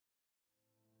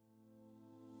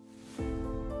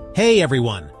Hey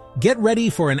everyone, get ready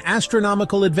for an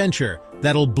astronomical adventure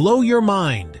that'll blow your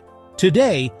mind.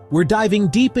 Today, we're diving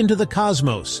deep into the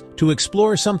cosmos to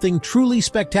explore something truly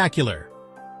spectacular.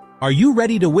 Are you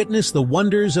ready to witness the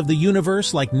wonders of the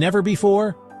universe like never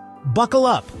before? Buckle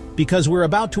up, because we're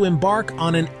about to embark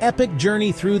on an epic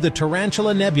journey through the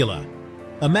Tarantula Nebula.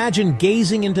 Imagine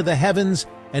gazing into the heavens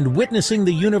and witnessing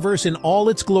the universe in all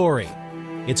its glory.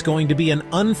 It's going to be an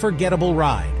unforgettable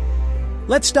ride.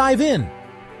 Let's dive in.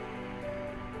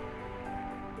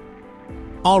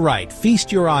 Alright,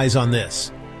 feast your eyes on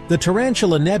this. The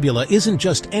Tarantula Nebula isn't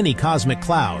just any cosmic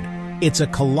cloud. It's a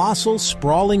colossal,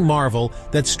 sprawling marvel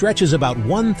that stretches about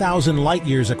 1,000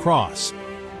 light-years across.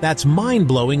 That's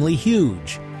mind-blowingly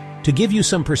huge. To give you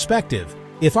some perspective,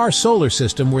 if our solar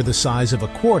system were the size of a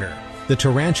quarter, the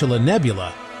Tarantula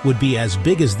Nebula would be as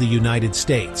big as the United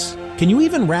States. Can you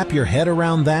even wrap your head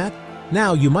around that?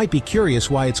 Now, you might be curious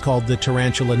why it's called the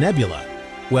Tarantula Nebula.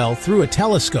 Well, through a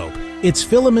telescope, its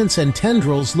filaments and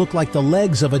tendrils look like the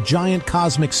legs of a giant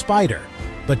cosmic spider.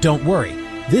 But don't worry,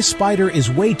 this spider is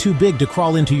way too big to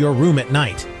crawl into your room at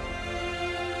night.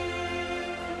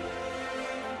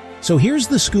 So here's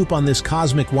the scoop on this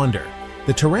cosmic wonder.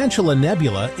 The Tarantula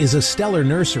Nebula is a stellar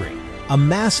nursery, a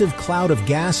massive cloud of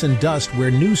gas and dust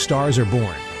where new stars are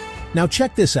born. Now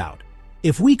check this out.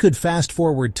 If we could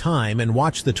fast-forward time and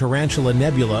watch the Tarantula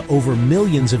Nebula over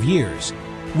millions of years,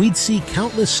 we'd see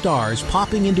countless stars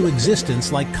popping into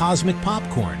existence like cosmic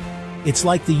popcorn. It's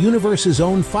like the universe's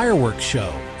own fireworks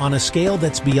show, on a scale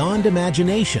that's beyond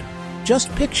imagination. Just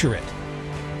picture it.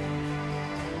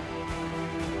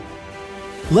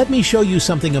 Let me show you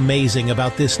something amazing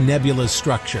about this nebula's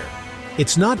structure.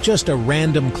 It's not just a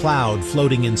random cloud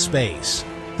floating in space.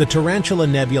 The Tarantula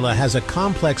Nebula has a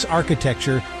complex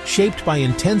architecture shaped by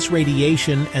intense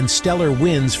radiation and stellar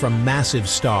winds from massive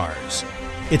stars.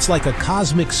 It's like a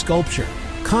cosmic sculpture,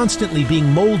 constantly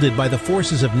being molded by the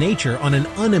forces of nature on an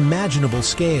unimaginable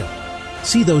scale.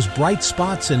 See those bright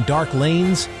spots and dark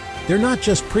lanes? They're not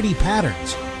just pretty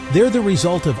patterns. They're the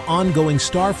result of ongoing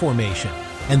star formation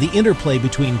and the interplay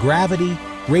between gravity,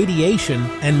 radiation,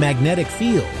 and magnetic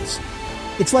fields.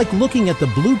 It's like looking at the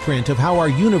blueprint of how our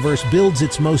universe builds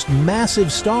its most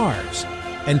massive stars.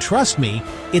 And trust me,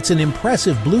 it's an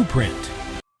impressive blueprint.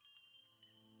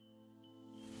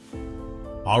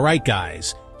 Alright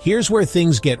guys, here's where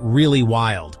things get really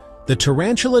wild. The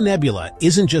Tarantula Nebula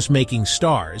isn't just making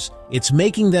stars, it's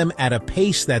making them at a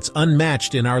pace that's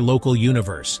unmatched in our local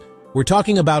universe. We're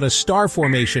talking about a star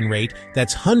formation rate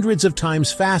that's hundreds of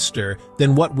times faster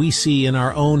than what we see in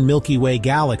our own Milky Way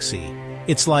galaxy.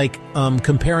 It's like,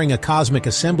 comparing a cosmic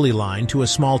assembly line to a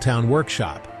small-town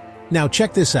workshop. Now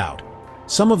check this out.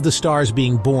 Some of the stars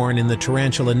being born in the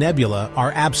Tarantula Nebula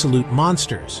are absolute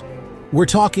monsters. We're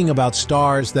talking about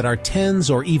stars that are tens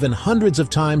or even hundreds of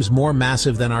times more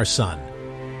massive than our Sun.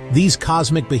 These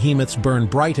cosmic behemoths burn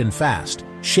bright and fast,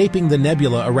 shaping the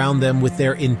nebula around them with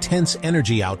their intense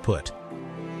energy output.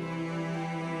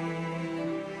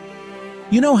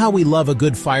 You know how we love a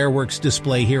good fireworks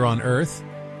display here on Earth?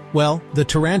 Well, the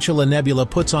Tarantula Nebula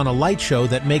puts on a light show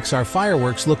that makes our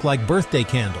fireworks look like birthday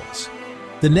candles.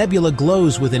 The nebula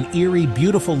glows with an eerie,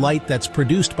 beautiful light that's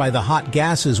produced by the hot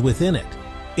gases within it.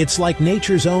 It's like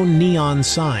nature's own neon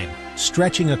sign,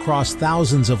 stretching across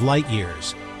thousands of light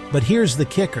years. But here's the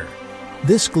kicker.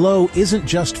 This glow isn't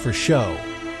just for show.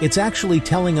 It's actually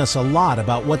telling us a lot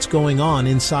about what's going on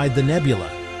inside the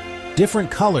nebula. Different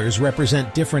colors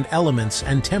represent different elements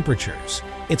and temperatures.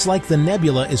 It's like the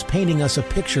nebula is painting us a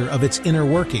picture of its inner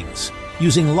workings,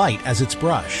 using light as its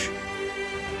brush.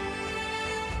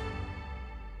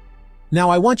 Now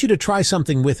I want you to try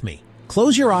something with me.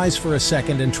 Close your eyes for a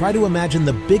second and try to imagine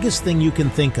the biggest thing you can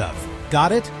think of.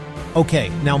 Got it? Okay,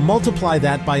 now multiply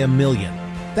that by 1,000,000.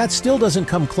 That still doesn't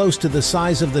come close to the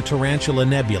size of the Tarantula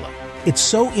Nebula. It's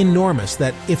so enormous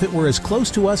that if it were as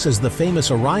close to us as the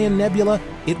famous Orion Nebula,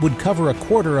 it would cover a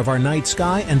quarter of our night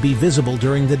sky and be visible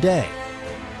during the day.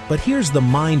 But here's the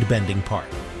mind-bending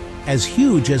part. As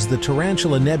huge as the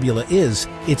Tarantula Nebula is,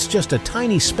 it's just a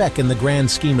tiny speck in the grand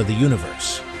scheme of the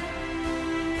universe.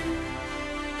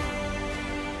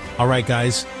 Alright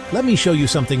guys, let me show you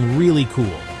something really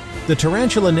cool. The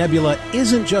Tarantula Nebula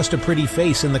isn't just a pretty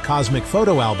face in the cosmic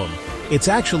photo album. It's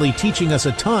actually teaching us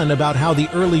a ton about how the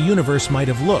early universe might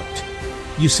have looked.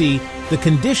 You see, the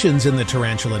conditions in the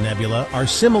Tarantula Nebula are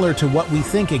similar to what we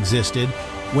think existed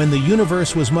when the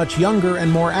universe was much younger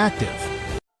and more active.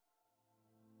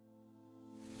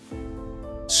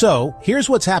 So, here's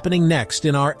what's happening next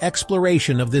in our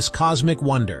exploration of this cosmic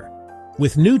wonder.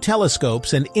 With new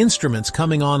telescopes and instruments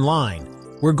coming online,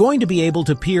 we're going to be able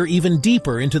to peer even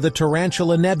deeper into the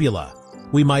Tarantula Nebula.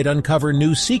 We might uncover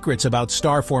new secrets about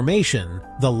star formation,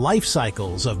 the life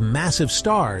cycles of massive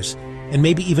stars, and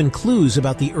maybe even clues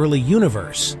about the early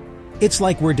universe. It's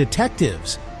like we're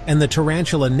detectives, and the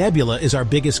Tarantula Nebula is our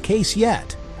biggest case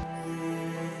yet.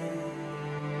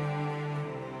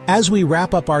 As we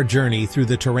wrap up our journey through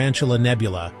the Tarantula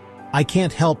Nebula, I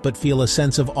can't help but feel a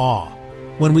sense of awe.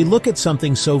 When we look at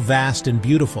something so vast and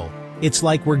beautiful, it's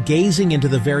like we're gazing into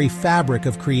the very fabric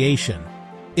of creation.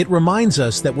 It reminds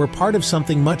us that we're part of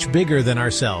something much bigger than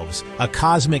ourselves, a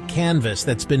cosmic canvas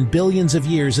that's been billions of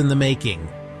years in the making.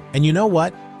 And you know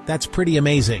what? That's pretty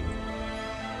amazing.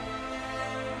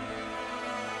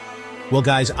 Well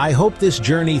guys, I hope this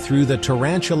journey through the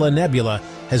Tarantula Nebula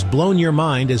has blown your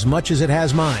mind as much as it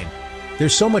has mine.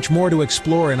 There's so much more to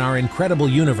explore in our incredible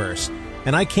universe,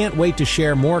 and I can't wait to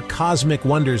share more cosmic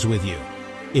wonders with you.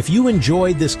 If you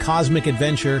enjoyed this cosmic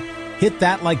adventure, hit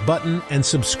that like button and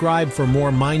subscribe for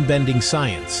more mind-bending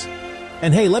science.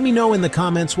 And hey, let me know in the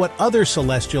comments what other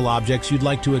celestial objects you'd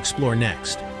like to explore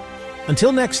next.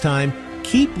 Until next time,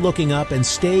 keep looking up and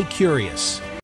stay curious.